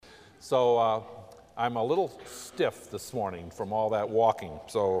So I'm a little stiff this morning from all that walking,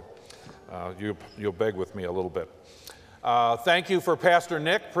 so you'll beg with me a little bit. Thank you for Pastor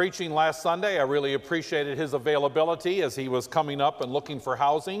Nick preaching last Sunday. I really appreciated his availability as he was coming up and looking for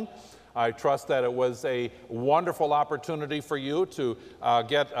housing. I trust that it was a wonderful opportunity for you to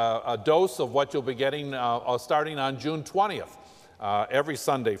get a dose of what you'll be getting starting on June 20th, every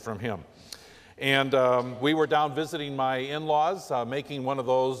Sunday from him. And we were down visiting my in-laws, making one of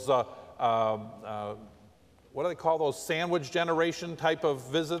those, what do they call those, sandwich generation type of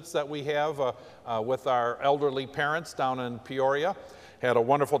visits that we have with our elderly parents down in Peoria. Had a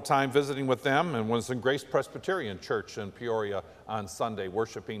wonderful time visiting with them and was in Grace Presbyterian Church in Peoria on Sunday,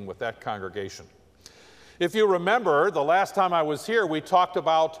 worshiping with that congregation. If you remember, the last time I was here, we talked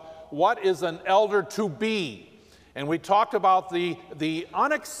about what is an elder to be. And we talked about the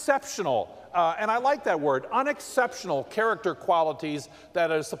unexceptional, and I like that word, unexceptional character qualities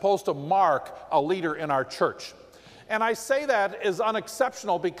that are supposed to mark a leader in our church. And I say that is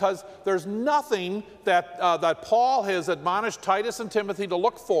unexceptional because there's nothing that Paul has admonished Titus and Timothy to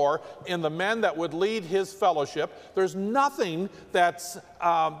look for in the men that would lead his fellowship. There's nothing that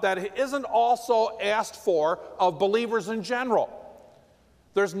isn't also asked for of believers in general.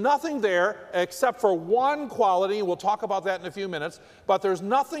 There's nothing there except for one quality, we'll talk about that in a few minutes, but there's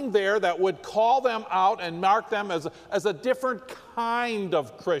nothing there that would call them out and mark them as a different kind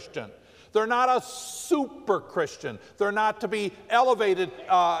of Christian. They're not a super Christian. They're not to be elevated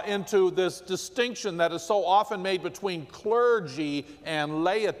into this distinction that is so often made between clergy and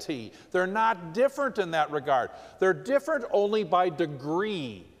laity. They're not different in that regard. They're different only by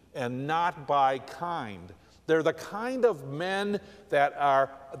degree and not by kind. They're the kind of men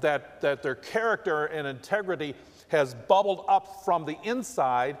that their character and integrity has bubbled up from the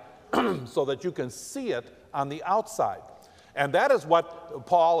inside so that you can see it on the outside. And that is what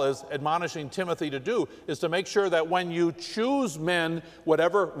Paul is admonishing Timothy to do, is to make sure that when you choose men,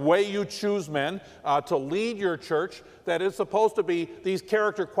 whatever way you choose men to lead your church, that it's supposed to be, these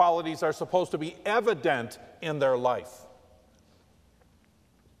character qualities are supposed to be evident in their life.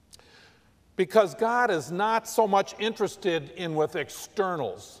 Because God is not so much interested with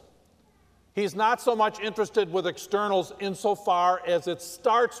externals. He's not so much interested with externals insofar as it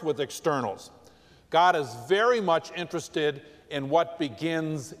starts with externals. God is very much interested in what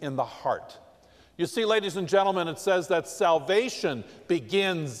begins in the heart. You see, ladies and gentlemen, it says that salvation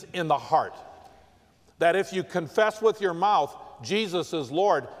begins in the heart. That if you confess with your mouth Jesus is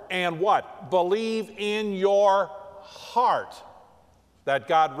Lord and what? Believe in your heart that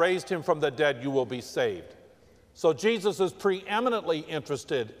God raised him from the dead, you will be saved. So Jesus is preeminently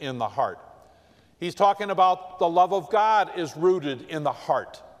interested in the heart. He's talking about the love of God is rooted in the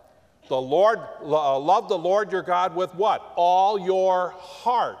heart. The Lord, love the Lord your God with what? All your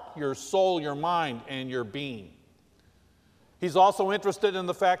heart, your soul, your mind, and your being. He's also interested in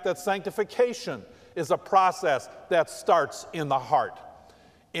the fact that sanctification is a process that starts in the heart.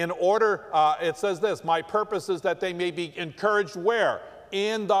 In order, it says this, my purpose is that they may be encouraged where?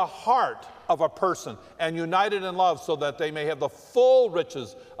 In the heart of a person and united in love so that they may have the full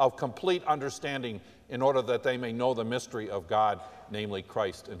riches of complete understanding in order that they may know the mystery of God, namely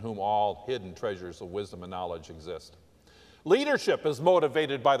Christ, in whom all hidden treasures of wisdom and knowledge exist. Leadership is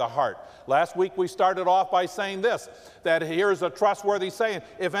motivated by the heart. Last week we started off by saying this, that here's a trustworthy saying,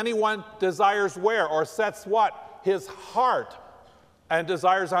 if anyone desires where or sets what? His heart and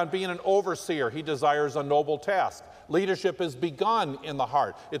desires on being an overseer, he desires a noble task. Leadership is begun in the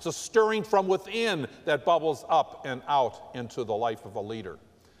heart. It's a stirring from within that bubbles up and out into the life of a leader.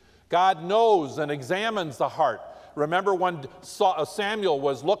 God knows and examines the heart. Remember when Samuel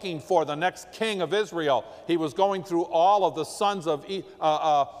was looking for the next king of Israel, he was going through all of the sons of,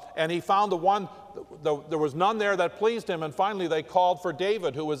 and he found the one, there was none there that pleased him, and finally they called for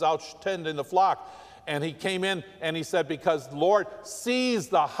David, who was out tending the flock. And he came in and he said, because the Lord sees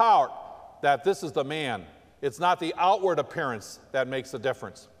the heart, that this is the man. It's not the outward appearance that makes a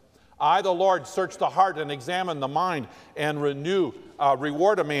difference. I, the Lord, search the heart and examine the mind and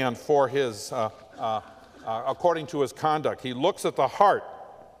reward a man for his, according to his conduct. He looks at the heart.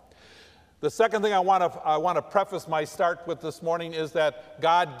 The second thing I want to preface my start with this morning is that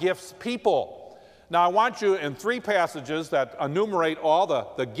God gifts people. Now, I want you in three passages that enumerate all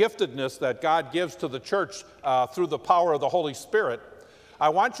the giftedness that God gives to the church through the power of the Holy Spirit. I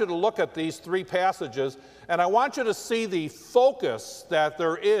want you to look at these three passages, and I want you to see the focus that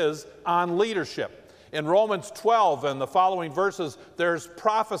there is on leadership. In Romans 12 and the following verses, there's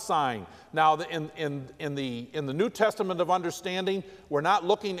prophesying. Now, in the New Testament of understanding, we're not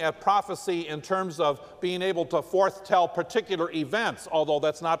looking at prophecy in terms of being able to foretell particular events, although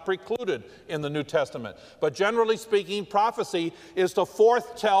that's not precluded in the New Testament. But generally speaking, prophecy is to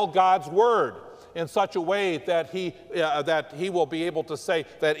foretell God's word in such a way that he will be able to say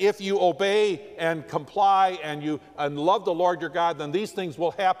that if you obey and comply and love the Lord your God, then these things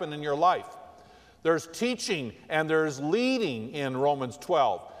will happen in your life. There's teaching and there's leading in Romans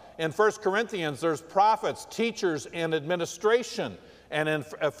 12. In 1 Corinthians, there's prophets, teachers, and administration. And in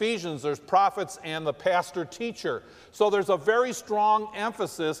Ephesians, there's prophets and the pastor-teacher. So there's a very strong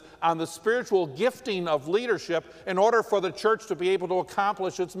emphasis on the spiritual gifting of leadership in order for the church to be able to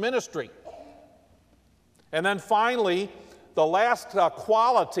accomplish its ministry. And then finally, the last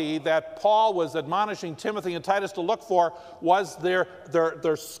quality that Paul was admonishing Timothy and Titus to look for was their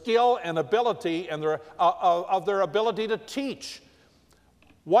skill and ability and their ability to teach.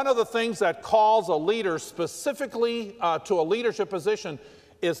 One of the things that calls a leader specifically to a leadership position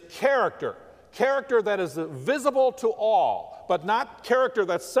is character. Character that is visible to all, but not character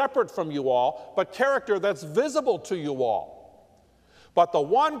that's separate from you all, but character that's visible to you all. But the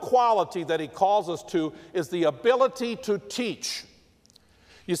one quality that he calls us to is the ability to teach.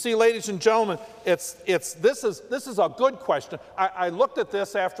 You see, ladies and gentlemen, this is a good question. I looked at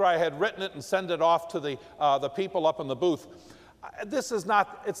this after I had written it and sent it off to the people up in the booth. It's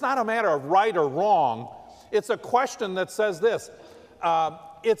not a matter of right or wrong. It's a question that says this.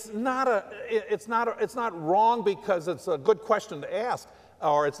 It's not wrong because it's a good question to ask,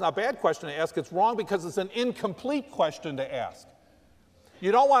 or it's not a bad question to ask. It's wrong because it's an incomplete question to ask.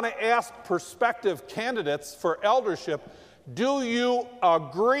 You don't want to ask prospective candidates for eldership, do you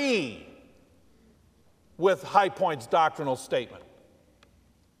agree with High Point's doctrinal statement?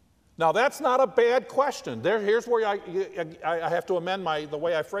 Now, that's not a bad question. Here's where I have to amend the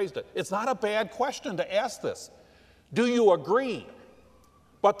way I phrased it. It's not a bad question to ask this. Do you agree?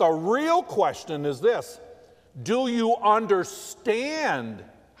 But the real question is this: do you understand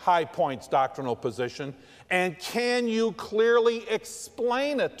High Point's doctrinal position, and can you clearly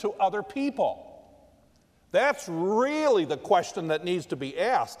explain it to other people? That's really the question that needs to be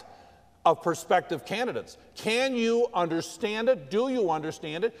asked of prospective candidates. Can you understand it? Do you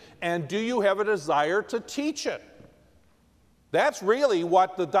understand it? And do you have a desire to teach it? That's really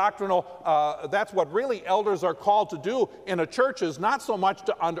what that's what really elders are called to do in a church, is not so much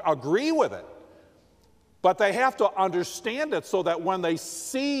to agree with it, but they have to understand it so that when they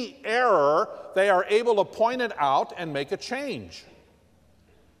see error, they are able to point it out and make a change.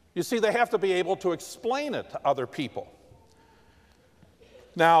 You see, they have to be able to explain it to other people.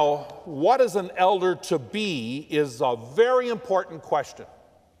 Now, what is an elder to be is a very important question.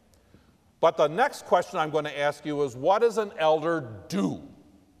 But the next question I'm going to ask you is, what does an elder do?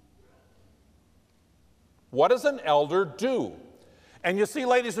 What does an elder do? And you see,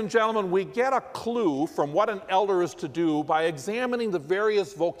 ladies and gentlemen, we get a clue from what an elder is to do by examining the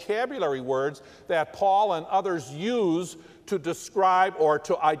various vocabulary words that Paul and others use to describe or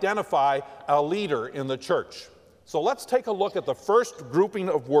to identify a leader in the church. So let's take a look at the first grouping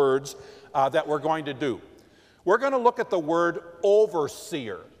of words that we're going to do. We're going to look at the word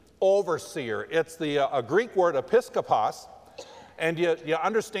overseer. Overseer. It's a Greek word, episkopos. And you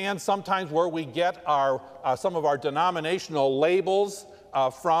understand sometimes where we get some of our denominational labels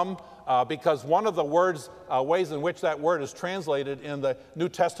from, because one of the ways in which that word is translated in the New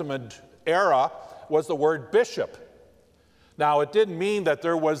Testament era was the word bishop. Now, it didn't mean that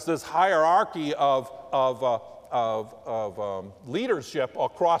there was this hierarchy of leadership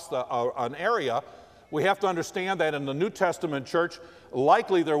across an area. We have to understand that in the New Testament church,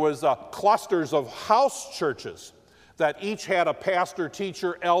 likely there was clusters of house churches that each had a pastor,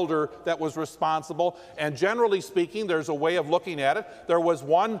 teacher, elder that was responsible. And generally speaking, there's a way of looking at it. There was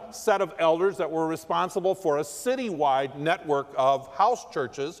one set of elders that were responsible for a citywide network of house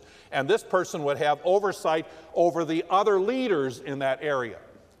churches, and this person would have oversight over the other leaders in that area.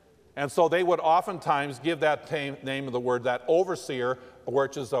 And so they would oftentimes give that name of the word, that overseer,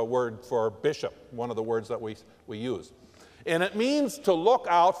 which is a word for bishop, one of the words that we use. And it means to look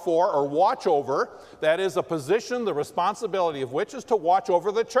out for or watch over. That is a position, the responsibility of which is to watch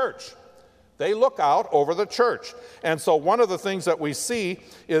over the church. They look out over the church. And so one of the things that we see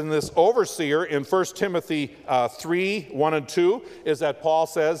in this overseer in 1 Timothy 3, 1 and 2 is that Paul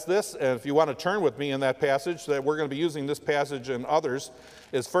says this, and if you want to turn with me in that passage, that we're going to be using this passage and others,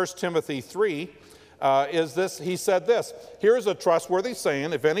 is 1 Timothy 3, is this. He said this, "Here's a trustworthy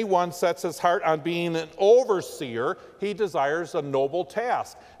saying, if anyone sets his heart on being an overseer, he desires a noble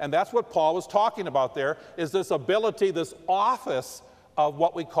task." And that's what Paul was talking about there, is this ability, this office of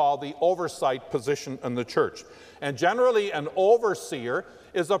what we call the oversight position in the church. And generally an overseer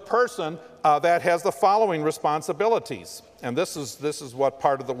is a person that has the following responsibilities. And this is what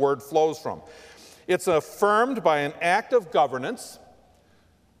part of the word flows from. It's affirmed by an act of governance.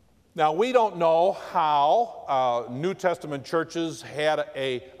 Now, we don't know how New Testament churches had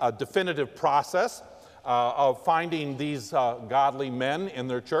a definitive process of finding these godly men in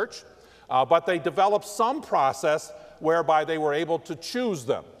their church, but they developed some process whereby they were able to choose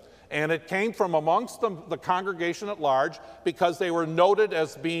them. And it came from amongst the congregation at large because they were noted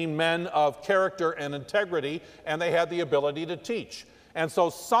as being men of character and integrity, and they had the ability to teach. And so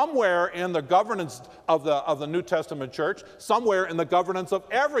somewhere in the governance of the New Testament church, somewhere in the governance of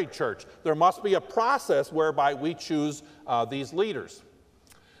every church, there must be a process whereby we choose these leaders.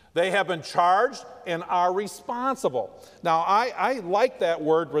 They have been charged and are responsible. Now, I like that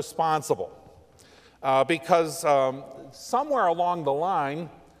word responsible because somewhere along the line,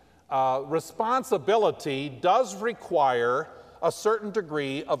 responsibility does require a certain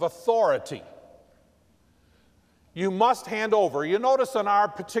degree of authority. You must hand over. You notice in our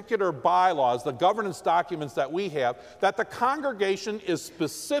particular bylaws, the governance documents that we have, that the congregation is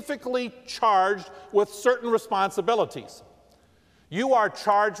specifically charged with certain responsibilities. You are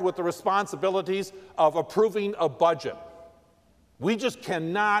charged with the responsibilities of approving a budget. We just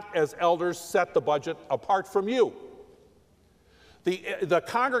cannot, as elders, set the budget apart from you. The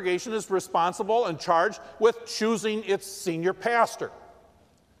congregation is responsible and charged with choosing its senior pastor,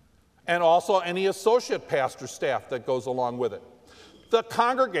 and also any associate pastor staff that goes along with it. The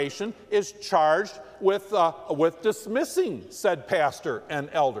congregation is charged with dismissing said pastor and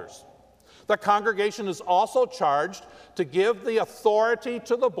elders. The congregation is also charged to give the authority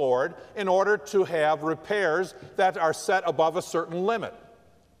to the board in order to have repairs that are set above a certain limit.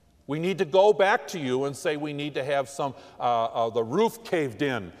 We need to go back to you and say we need to have the roof caved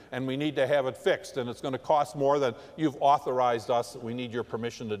in and we need to have it fixed, and it's going to cost more than you've authorized us. We need your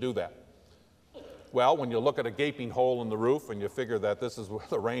permission to do that. Well, when you look at a gaping hole in the roof and you figure that this is where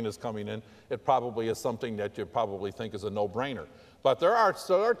the rain is coming in, it probably is something that you probably think is a no-brainer. But there are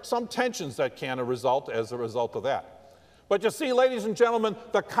some tensions that can result as a result of that. But you see, ladies and gentlemen,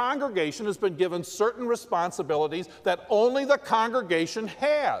 the congregation has been given certain responsibilities that only the congregation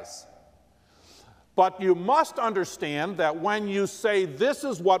has. But you must understand that when you say this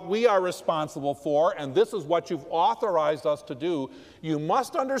is what we are responsible for and this is what you've authorized us to do, you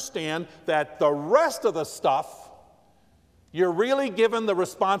must understand that the rest of the stuff, you're really given the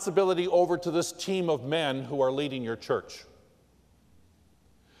responsibility over to this team of men who are leading your church.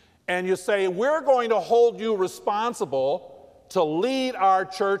 And you say, we're going to hold you responsible to lead our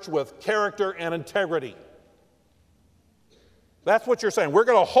church with character and integrity. That's what you're saying. We're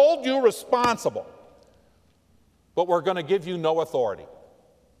going to hold you responsible, but we're going to give you no authority.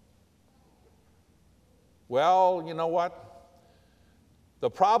 Well, you know what?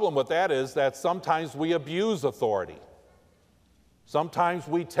 The problem with that is that sometimes we abuse authority. Sometimes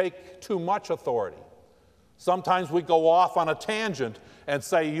we take too much authority. Sometimes we go off on a tangent and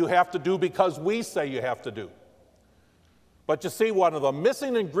say you have to do because we say you have to do. But you see, one of the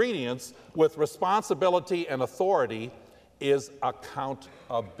missing ingredients with responsibility and authority is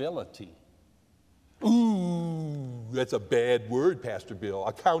accountability. Ooh, that's a bad word, Pastor Bill.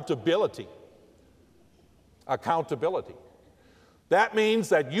 Accountability. Accountability. That means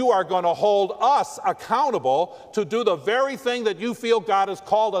that you are going to hold us accountable to do the very thing that you feel God has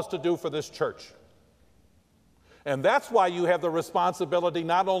called us to do for this church. And that's why you have the responsibility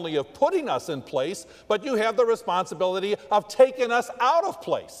not only of putting us in place, but you have the responsibility of taking us out of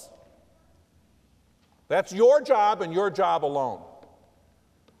place. That's your job and your job alone.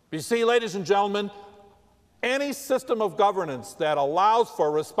 You see, ladies and gentlemen, any system of governance that allows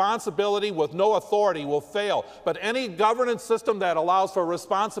for responsibility with no authority will fail. But any governance system that allows for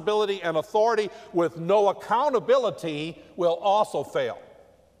responsibility and authority with no accountability will also fail.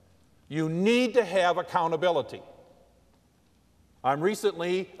 You need to have accountability. I'm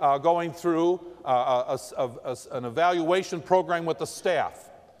recently going through an evaluation program with the staff.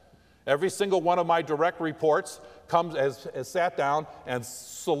 Every single one of my direct reports has sat down and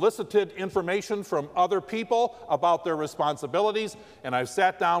solicited information from other people about their responsibilities, and I've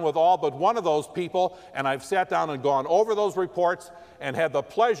sat down with all but one of those people, and I've sat down and gone over those reports and had the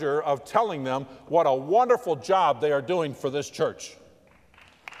pleasure of telling them what a wonderful job they are doing for this church.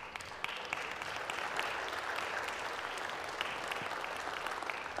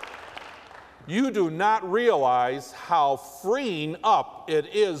 You do not realize how freeing up it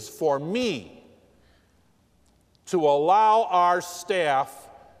is for me to allow our staff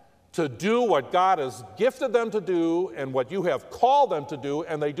to do what God has gifted them to do and what you have called them to do,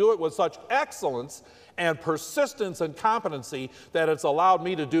 and they do it with such excellence and persistence and competency that it's allowed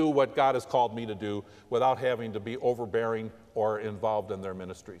me to do what God has called me to do without having to be overbearing or involved in their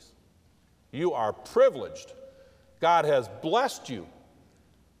ministries. You are privileged. God has blessed you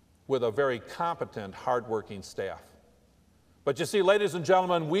with a very competent, hardworking staff. But you see, ladies and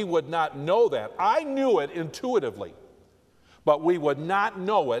gentlemen, we would not know that. I knew it intuitively, but we would not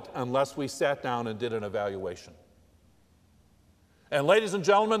know it unless we sat down and did an evaluation. And ladies and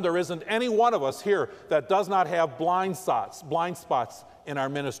gentlemen, there isn't any one of us here that does not have blind spots in our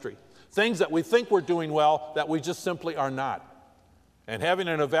ministry. Things that we think we're doing well that we just simply are not. And having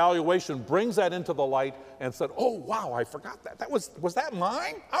an evaluation brings that into the light and said, oh, wow, I forgot that. Was that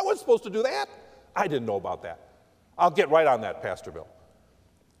mine? I was supposed to do that? I didn't know about that. I'll get right on that, Pastor Bill.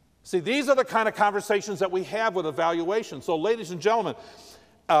 See, these are the kind of conversations that we have with evaluation. So, ladies and gentlemen,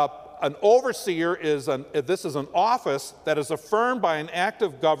 an overseer is an office that is affirmed by an act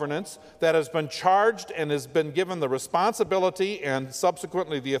of governance that has been charged and has been given the responsibility and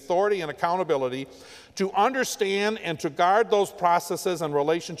subsequently the authority and accountability to understand and to guard those processes and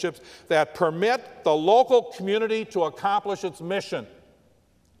relationships that permit the local community to accomplish its mission.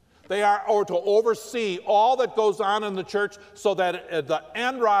 They are or to oversee all that goes on in the church so that the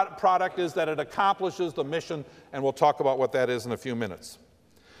end product is that it accomplishes the mission, and we'll talk about what that is in a few minutes.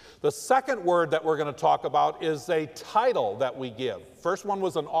 The second word that we're going to talk about is a title that we give. First one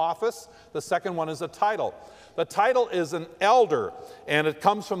was an office. The second one is a title. The title is an elder, and it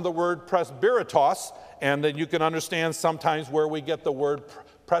comes from the word presbyteros, and then you can understand sometimes where we get the word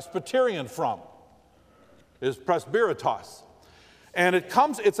Presbyterian from, is presbyteros. And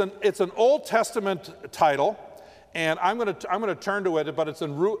it's an Old Testament title, and I'm going to turn to it, but it's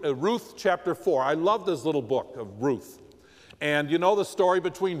in Ruth chapter 4. I love this little book of Ruth. And you know the story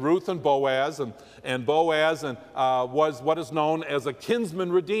between Ruth and Boaz, and Boaz was what is known as a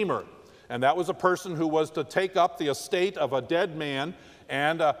kinsman redeemer. And that was a person who was to take up the estate of a dead man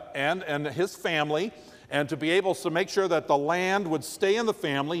and his family, and to be able to make sure that the land would stay in the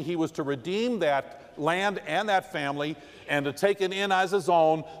family. He was to redeem that land and that family and to take it in as his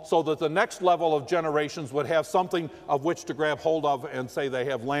own so that the next level of generations would have something of which to grab hold of and say they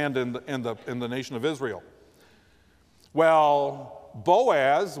have land in the nation of Israel. Well,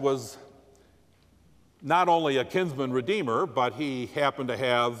 Boaz was not only a kinsman redeemer, but he happened to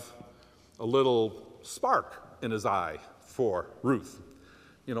have a little spark in his eye for Ruth.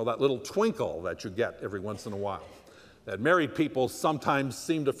 You know, that little twinkle that you get every once in a while, that married people sometimes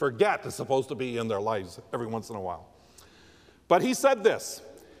seem to forget is supposed to be in their lives every once in a while. But he said this,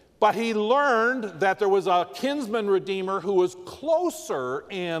 but he learned that there was a kinsman redeemer who was closer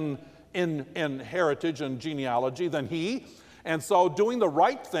in heritage and genealogy than he, and so doing the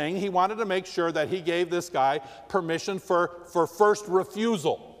right thing, he wanted to make sure that he gave this guy permission for first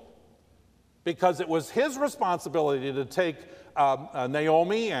refusal, because it was his responsibility to take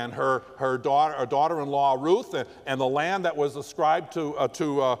Naomi and her daughter-in-law Ruth and the land that was ascribed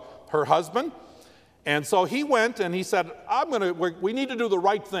to her husband. And so he went and he said, we need to do the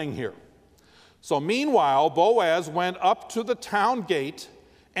right thing here. So meanwhile, Boaz went up to the town gate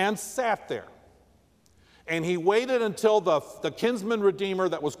and sat there. And he waited until the kinsman redeemer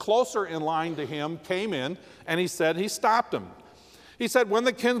that was closer in line to him came in, and he stopped him. He said, when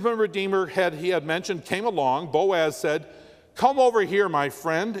the kinsman redeemer he had mentioned came along, Boaz said, "Come over here, my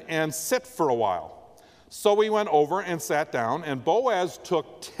friend, and sit for a while." So we went over and sat down, and Boaz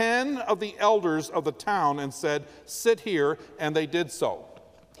took 10 of the elders of the town and said, "Sit here," and they did so.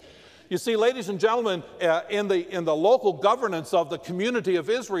 You see, ladies and gentlemen, in the local governance of the community of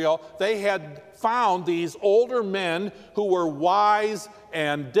Israel, they had found these older men who were wise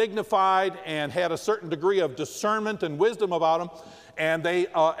and dignified and had a certain degree of discernment and wisdom about them, and they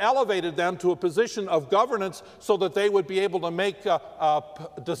elevated them to a position of governance so that they would be able to make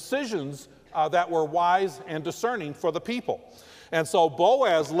decisions that were wise and discerning for the people. And so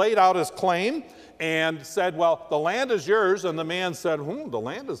Boaz laid out his claim and said, well, the land is yours. And the man said, the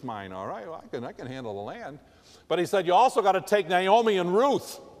land is mine. All right, well, I can handle the land. But he said, you also got to take Naomi and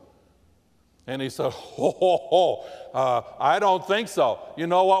Ruth. And he said, I don't think so. You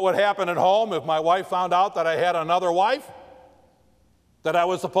know what would happen at home if my wife found out that I had another wife that I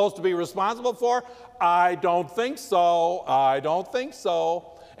was supposed to be responsible for? I don't think so. I don't think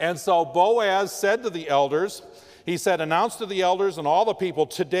so. And so Boaz said to the elders, He said, "Announce to the elders and all the people,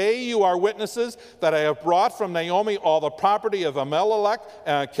 today you are witnesses that I have brought from Naomi all the property of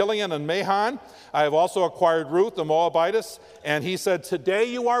Elimelech, Chilion, and Mahlon. I have also acquired Ruth, the Moabitess." And he said, "Today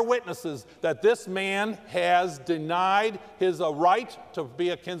you are witnesses that this man has denied his right to be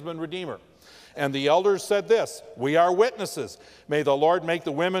a kinsman redeemer." And the elders said this, "We are witnesses. May the Lord make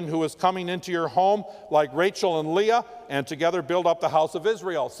the women who is coming into your home like Rachel and Leah, and together build up the house of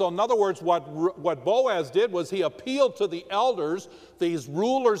Israel." So in other words, what Boaz did was he appealed to the elders, these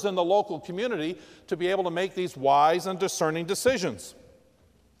rulers in the local community, to be able to make these wise and discerning decisions.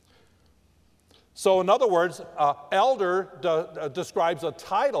 So in other words, elder describes a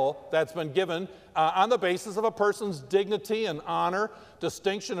title that's been given on the basis of a person's dignity and honor,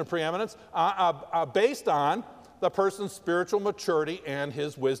 distinction and preeminence, based on the person's spiritual maturity and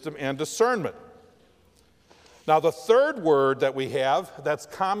his wisdom and discernment. Now, the third word that we have that's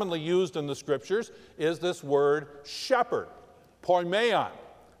commonly used in the scriptures is this word shepherd, poimeon,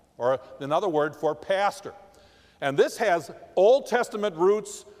 or another word for pastor. And this has Old Testament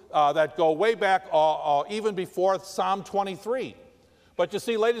roots that go way back even before Psalm 23. But you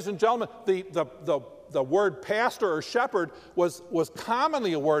see, ladies and gentlemen, the word pastor or shepherd was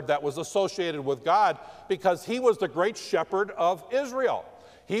commonly a word that was associated with God because he was the great shepherd of Israel.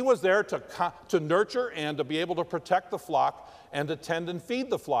 He was there to nurture and to be able to protect the flock and to tend and feed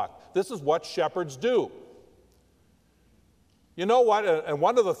the flock. This is what shepherds do. You know what? And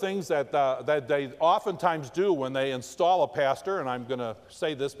one of the things that they oftentimes do when they install a pastor, and I'm going to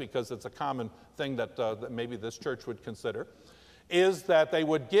say this because it's a common thing that maybe this church would consider, is that they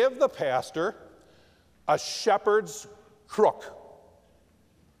would give the pastor a shepherd's crook.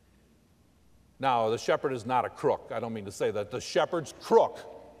 Now, the shepherd is not a crook. I don't mean to say that. The shepherd's crook.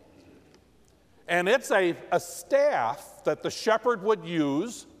 And it's a staff that the shepherd would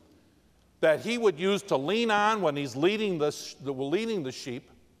use, that he would use to lean on when he's leading the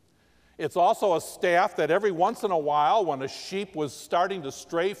sheep. It's also a staff that every once in a while, when a sheep was starting to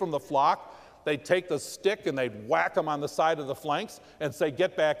stray from the flock, they'd take the stick and they'd whack him on the side of the flanks and say,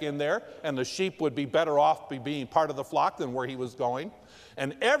 "Get back in there," and the sheep would be better off being part of the flock than where he was going.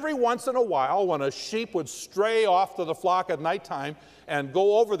 And every once in a while, when a sheep would stray off to the flock at nighttime and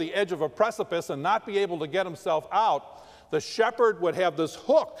go over the edge of a precipice and not be able to get himself out, the shepherd would have this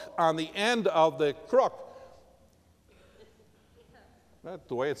hook on the end of the crook. That's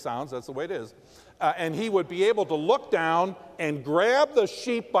the way it sounds, that's the way it is. And he would be able to look down and grab the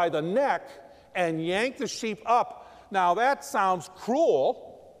sheep by the neck and yank the sheep up. Now that sounds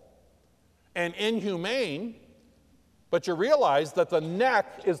cruel and inhumane, but you realize that the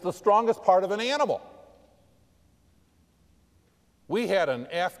neck is the strongest part of an animal. We had an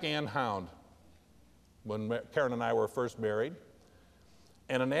Afghan hound when Karen and I were first married.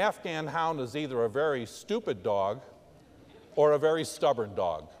 And an Afghan hound is either a very stupid dog or a very stubborn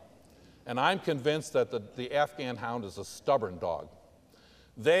dog. And I'm convinced that the Afghan hound is a stubborn dog.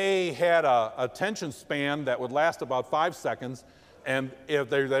 They had a attention span that would last about 5 seconds, and if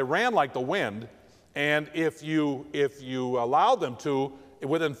they ran like the wind, and if you allowed them to,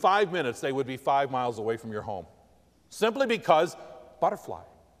 within 5 minutes they would be 5 miles away from your home. Simply because butterfly.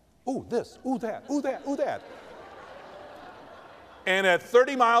 Ooh, this, ooh, that, ooh, that, ooh, that. And at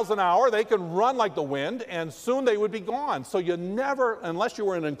 30 miles an hour, they can run like the wind, and soon they would be gone. So you never, unless you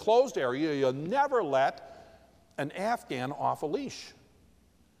were in an enclosed area, you never let an Afghan off a leash.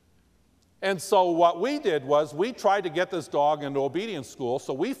 And so what we did was we tried to get this dog into obedience school,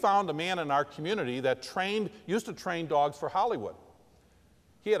 so we found a man in our community that used to train dogs for Hollywood.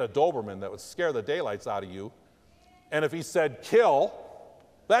 He had a Doberman that would scare the daylights out of you, and if he said kill,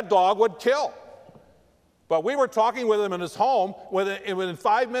 that dog would kill. But we were talking with him in his home, within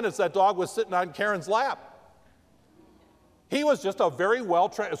 5 minutes that dog was sitting on Karen's lap. He was just a very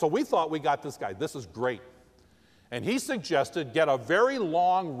well-trained, so we thought we got this guy, this is great. And he suggested get a very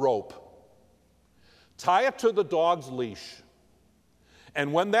long rope, tie it to the dog's leash,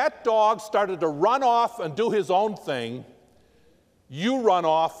 and when that dog started to run off and do his own thing, you run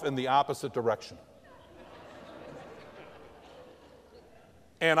off in the opposite direction.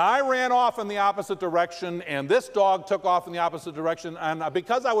 And I ran off in the opposite direction, and this dog took off in the opposite direction. And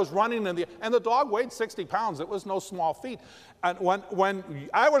because I was running and the dog weighed 60 pounds, it was no small feat. And when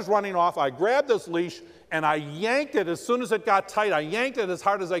I was running off, I grabbed this leash and I yanked it as soon as it got tight. I yanked it as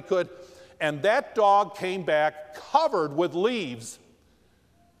hard as I could, and that dog came back covered with leaves.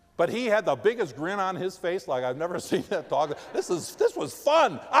 But he had the biggest grin on his face, like I've never seen that dog. This was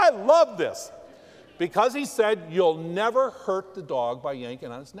fun. I love this. Because he said, you'll never hurt the dog by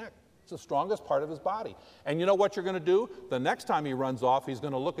yanking on his neck. It's the strongest part of his body. And you know what you're going to do? The next time he runs off, he's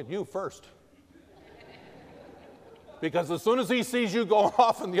going to look at you first. because as soon as he sees you going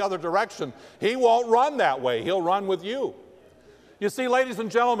off in the other direction, he won't run that way. He'll run with you. You see, ladies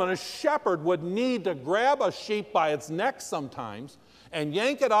and gentlemen, a shepherd would need to grab a sheep by its neck sometimes and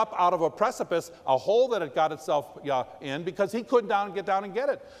yank it up out of a precipice, a hole that it got itself in, because he couldn't get down and get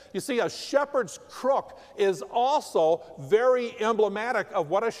it. You see, a shepherd's crook is also very emblematic of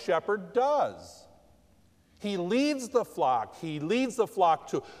what a shepherd does. He leads the flock. He leads the flock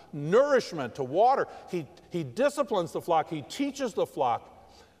to nourishment, to water. He disciplines the flock. He teaches the flock.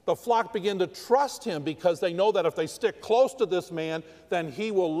 The flock begin to trust him because they know that if they stick close to this man, then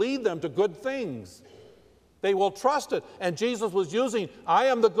he will lead them to good things. They will trust it. And Jesus was using, I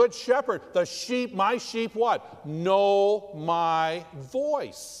am the good shepherd. The sheep, my sheep, what? Know my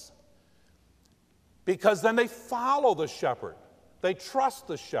voice. Because then they follow the shepherd. They trust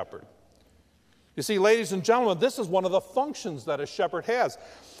the shepherd. You see, ladies and gentlemen, this is one of the functions that a shepherd has.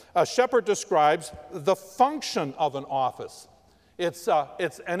 A shepherd describes the function of an office.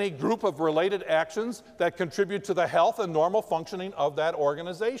 It's any group of related actions that contribute to the health and normal functioning of that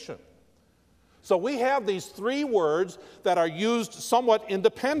organization. So we have these three words that are used somewhat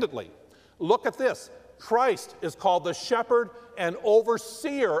independently. Look at this. Christ is called the shepherd and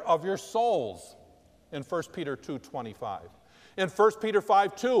overseer of your souls in 1 Peter 2:25. In 1 Peter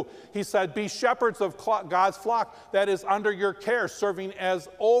 5:2, he said, be shepherds of God's flock that is under your care, serving as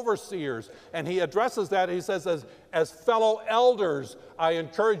overseers. And he addresses that, he says, as fellow elders, I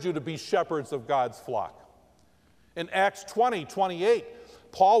encourage you to be shepherds of God's flock. In Acts 20:28,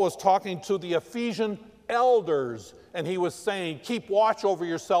 Paul was talking to the Ephesian elders, and he was saying, keep watch over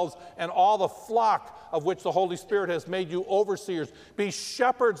yourselves and all the flock of which the Holy Spirit has made you overseers. Be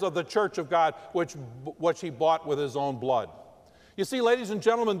shepherds of the church of God, which he bought with his own blood. You see, ladies and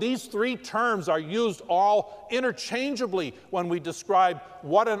gentlemen, these three terms are used all interchangeably when we describe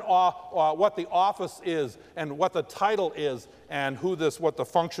what the office is and what the title is and what the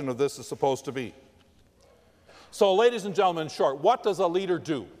function of this is supposed to be. So, ladies and gentlemen, in short, what does a leader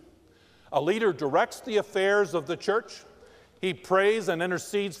do? A leader directs the affairs of the church. He prays and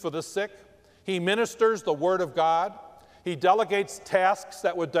intercedes for the sick. He ministers the word of God. He delegates tasks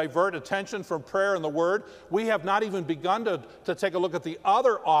that would divert attention from prayer and the word. We have not even begun to take a look at the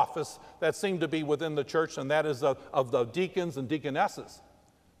other office that seemed to be within the church, and that is of the deacons and deaconesses.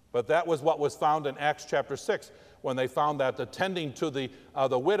 But that was what was found in Acts chapter 6, when they found that attending to the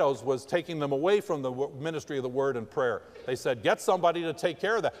widows was taking them away from the ministry of the word and prayer. They said, get somebody to take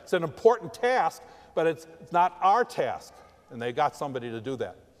care of that. It's an important task, but it's not our task. And they got somebody to do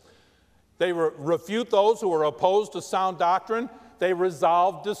that. They refute those who are opposed to sound doctrine. They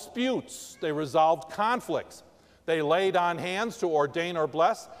resolved disputes. They resolved conflicts. They laid on hands to ordain or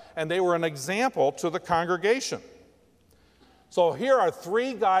bless, and they were an example to the congregation. So here are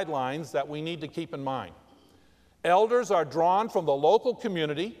three guidelines that we need to keep in mind. Elders are drawn from the local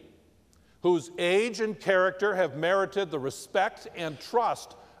community whose age and character have merited the respect and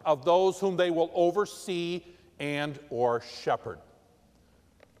trust of those whom they will oversee and or shepherd.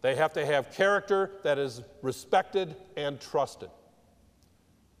 They have to have character that is respected and trusted.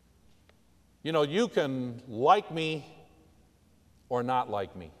 You know, you can like me or not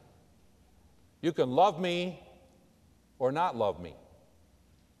like me. You can love me or not love me.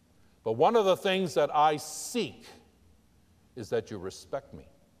 But one of the things that I seek is that you respect me.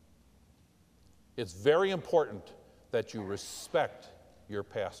 It's very important that you respect your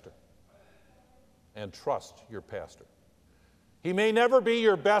pastor and trust your pastor. He may never be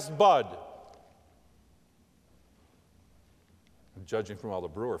your best bud. Judging from all the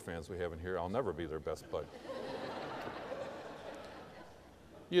Brewer fans we have in here, I'll never be their best bud.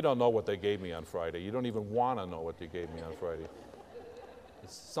 You don't know what they gave me on Friday. You don't even want to know what they gave me on Friday.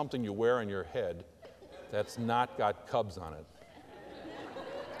 It's something you wear on your head that's not got Cubs on it.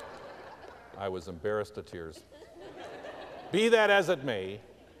 I was embarrassed to tears. Be that as it may,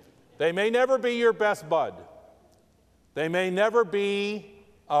 they may never be your best bud. They may never be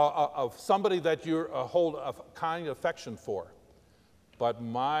of somebody that you hold a kind affection for. But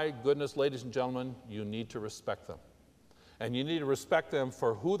my goodness, ladies and gentlemen, you need to respect them. And you need to respect them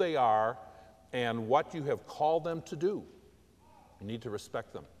for who they are and what you have called them to do. You need to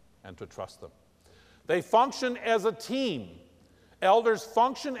respect them and to trust them. They function as a team. Elders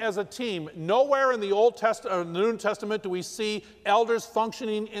function as a team. Nowhere in the Old Testament or the New Testament do we see elders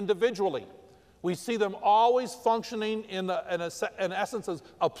functioning individually. We see them always functioning in essence as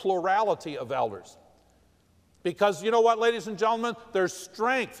a plurality of elders. Because you know what, ladies and gentlemen? There's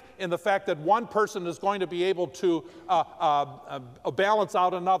strength in the fact that one person is going to be able to balance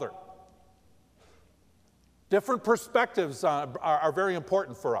out another. Different perspectives are very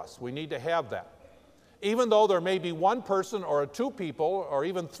important for us. We need to have that. Even though there may be one person or two people or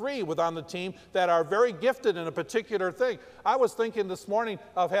even three within the team that are very gifted in a particular thing. I was thinking this morning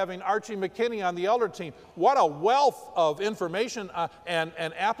of having Archie McKinney on the elder team. What a wealth of information and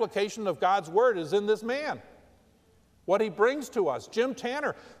application of God's Word is in this man. What he brings to us. Jim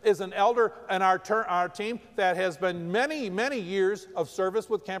Tanner is an elder in our team that has been many, many years of service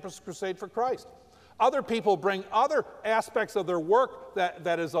with Campus Crusade for Christ. Other people bring other aspects of their work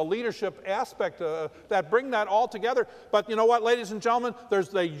that is a leadership aspect that bring that all together. But you know what, ladies and gentlemen?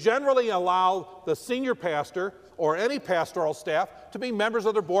 They generally allow the senior pastor or any pastoral staff to be members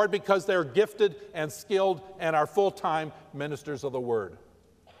of their board because they're gifted and skilled and are full-time ministers of the Word.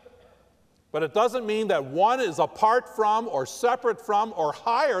 But it doesn't mean that one is apart from or separate from or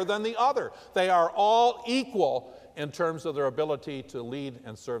higher than the other. They are all equal in terms of their ability to lead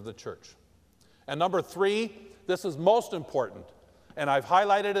and serve the church. And number three, this is most important, and I've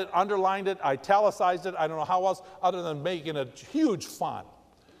highlighted it, underlined it, italicized it, I don't know how else other than making a huge font.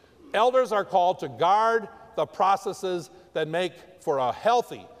 Elders are called to guard the processes that make for a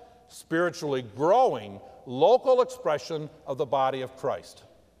healthy, spiritually growing, local expression of the body of Christ.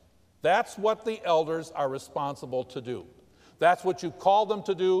 That's what the elders are responsible to do. That's what you call them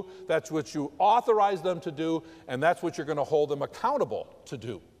to do, that's what you authorize them to do, and that's what you're going to hold them accountable to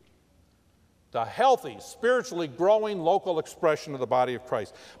do. The healthy, spiritually growing local expression of the body of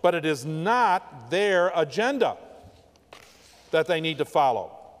Christ. But it is not their agenda that they need to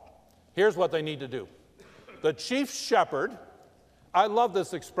follow. Here's what they need to do. The chief shepherd, I love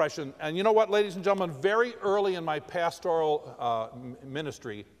this expression, and you know what, ladies and gentlemen, very early in my pastoral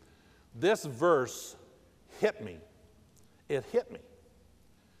ministry, this verse hit me. It hit me.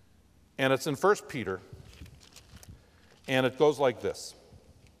 And it's in 1 Peter, and it goes like this.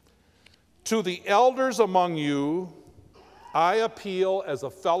 To the elders among you, I appeal as a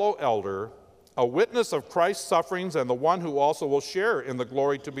fellow elder, a witness of Christ's sufferings and the one who also will share in the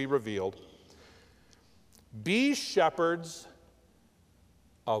glory to be revealed. Be shepherds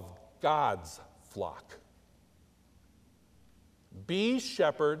of God's flock. Be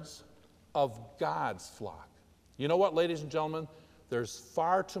shepherds of God's flock. You know what, ladies and gentlemen? There's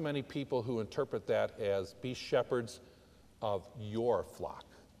far too many people who interpret that as be shepherds of your flock.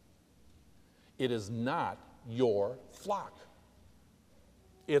 It is not your flock.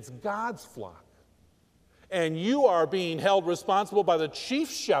 It's God's flock. And you are being held responsible by the chief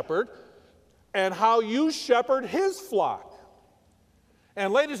shepherd and how you shepherd his flock.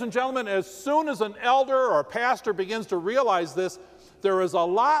 And ladies and gentlemen, as soon as an elder or pastor begins to realize this, there is a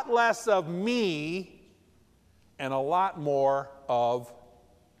lot less of me and a lot more of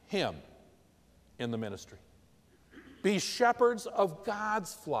him in the ministry. Be shepherds of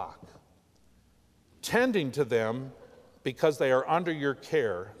God's flock, tending to them because they are under your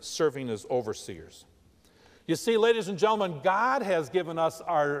care, serving as overseers. You see, ladies and gentlemen, God has given us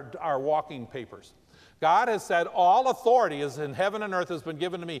our walking papers. God has said, all authority is in heaven and earth has been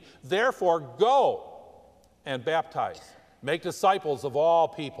given to me. Therefore, go and baptize. Make disciples of all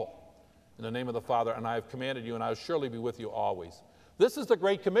people. In the name of the Father, and I have commanded you, and I will surely be with you always. This is the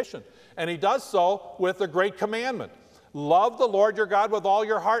Great Commission. And he does so with the Great Commandment. Love the Lord your God with all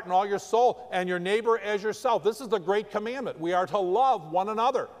your heart and all your soul, and your neighbor as yourself. This is the Great Commandment. We are to love one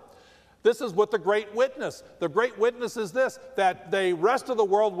another. This is what the great witness. The great witness is this, that the rest of the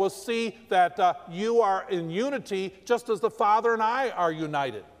world will see that you are in unity just as the Father and I are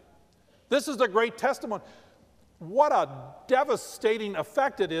united. This is the great testimony. What a devastating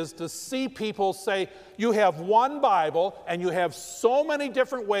effect it is to see people say, you have one Bible and you have so many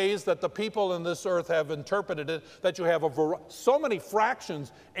different ways that the people in this earth have interpreted it, that you have so many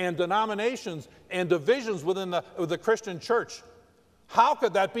fractions and denominations and divisions within the Christian church. How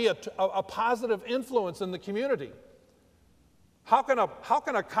could that be a positive influence in the community? How can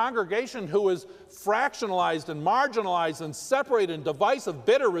a congregation who is fractionalized and marginalized and separated and divisive,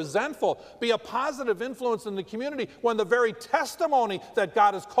 bitter, resentful, be a positive influence in the community when the very testimony that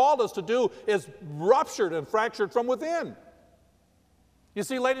God has called us to do is ruptured and fractured from within? You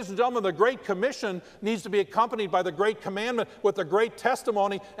see, ladies and gentlemen, the Great Commission needs to be accompanied by the Great Commandment with the Great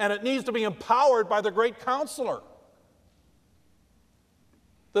Testimony, and it needs to be empowered by the Great Counselor.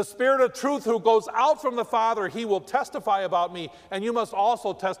 The Spirit of truth who goes out from the Father, he will testify about me, and you must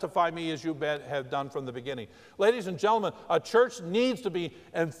also testify me as you have done from the beginning. Ladies and gentlemen, a church needs to be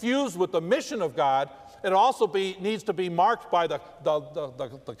infused with the mission of God. It also needs to be marked by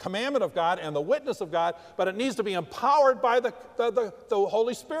the commandment of God and the witness of God, but it needs to be empowered by the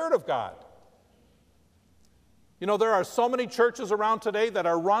Holy Spirit of God. You know, there are so many churches around today that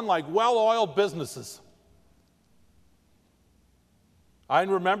are run like well-oiled businesses. I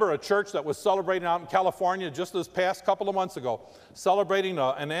remember a church that was celebrating out in California just this past couple of months ago, celebrating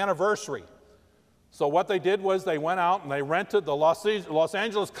an anniversary. So what they did was they went out and they rented the Los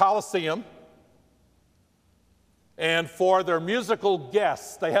Angeles Coliseum, and for their musical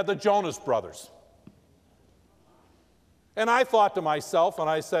guests, they had the Jonas Brothers. And I thought to myself, and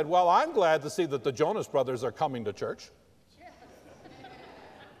I said, well, I'm glad to see that the Jonas Brothers are coming to church.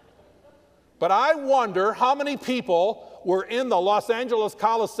 But I wonder how many people were in the Los Angeles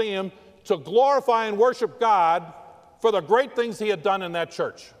Coliseum to glorify and worship God for the great things he had done in that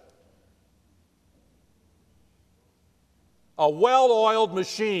church. A well-oiled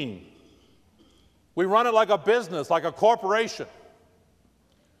machine. We run it like a business, like a corporation.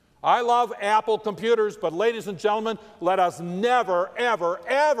 I love Apple computers, but ladies and gentlemen, let us never, ever,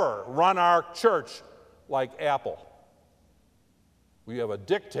 ever run our church like Apple. We have a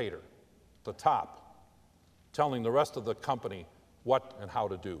dictator at the top telling the rest of the company what and how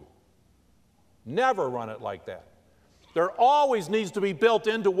to do. Never run it like that. There always needs to be built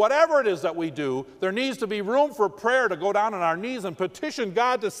into whatever it is that we do, there needs to be room for prayer to go down on our knees and petition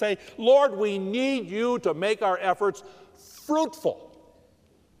God to say, Lord, we need you to make our efforts fruitful.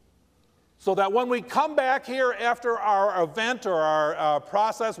 So that when we come back here after our event or our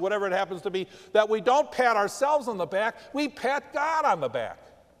process, whatever it happens to be, that we don't pat ourselves on the back, we pat God on the back.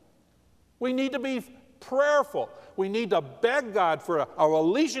 We need to be prayerful. We need to beg God for a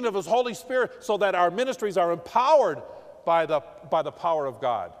releasing of His Holy Spirit so that our ministries are empowered by the power of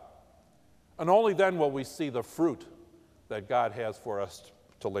God. And only then will we see the fruit that God has for us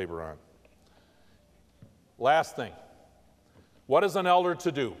to labor on. Last thing, what is an elder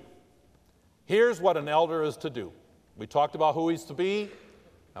to do? Here's what an elder is to do. We talked about who he's to be,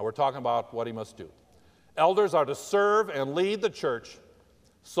 now we're talking about what he must do. Elders are to serve and lead the church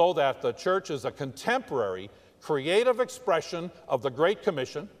so that the church is a contemporary, creative expression of the Great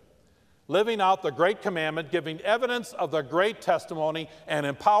Commission, living out the Great Commandment, giving evidence of the great testimony, and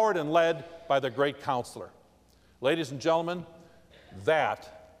empowered and led by the Great Counselor. Ladies and gentlemen,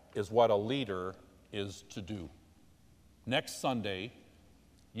 that is what a leader is to do. Next Sunday,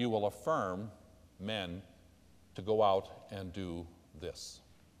 you will affirm men to go out and do this.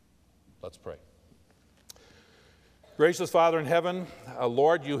 Let's pray. Gracious Father in heaven,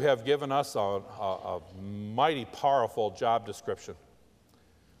 Lord, you have given us a mighty powerful job description.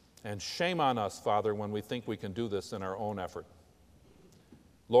 And shame on us, Father, when we think we can do this in our own effort.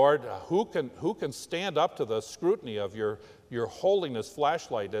 Lord, who can stand up to the scrutiny of your holiness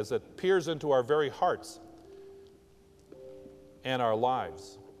flashlight as it peers into our very hearts and our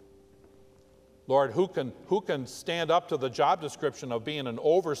lives? Lord, who can stand up to the job description of being an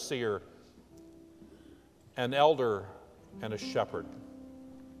overseer, an elder, and a shepherd?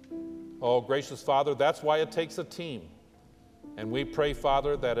 Oh, gracious Father, that's why it takes a team. And we pray,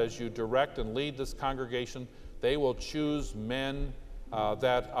 Father, that as you direct and lead this congregation, they will choose men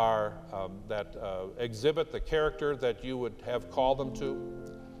that exhibit the character that you would have called them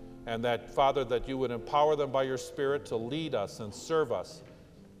to, and that, Father, that you would empower them by your Spirit to lead us and serve us,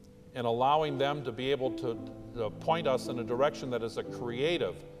 and allowing them to be able to point us in a direction that is a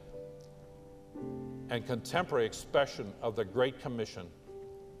creative and contemporary expression of the Great Commission,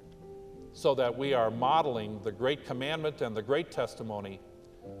 so that we are modeling the great commandment and the great testimony.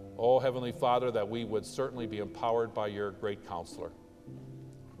 Oh, Heavenly Father, that we would certainly be empowered by your great counselor.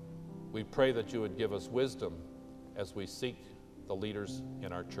 We pray that you would give us wisdom as we seek the leaders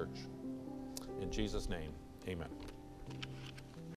in our church. In Jesus' name, amen.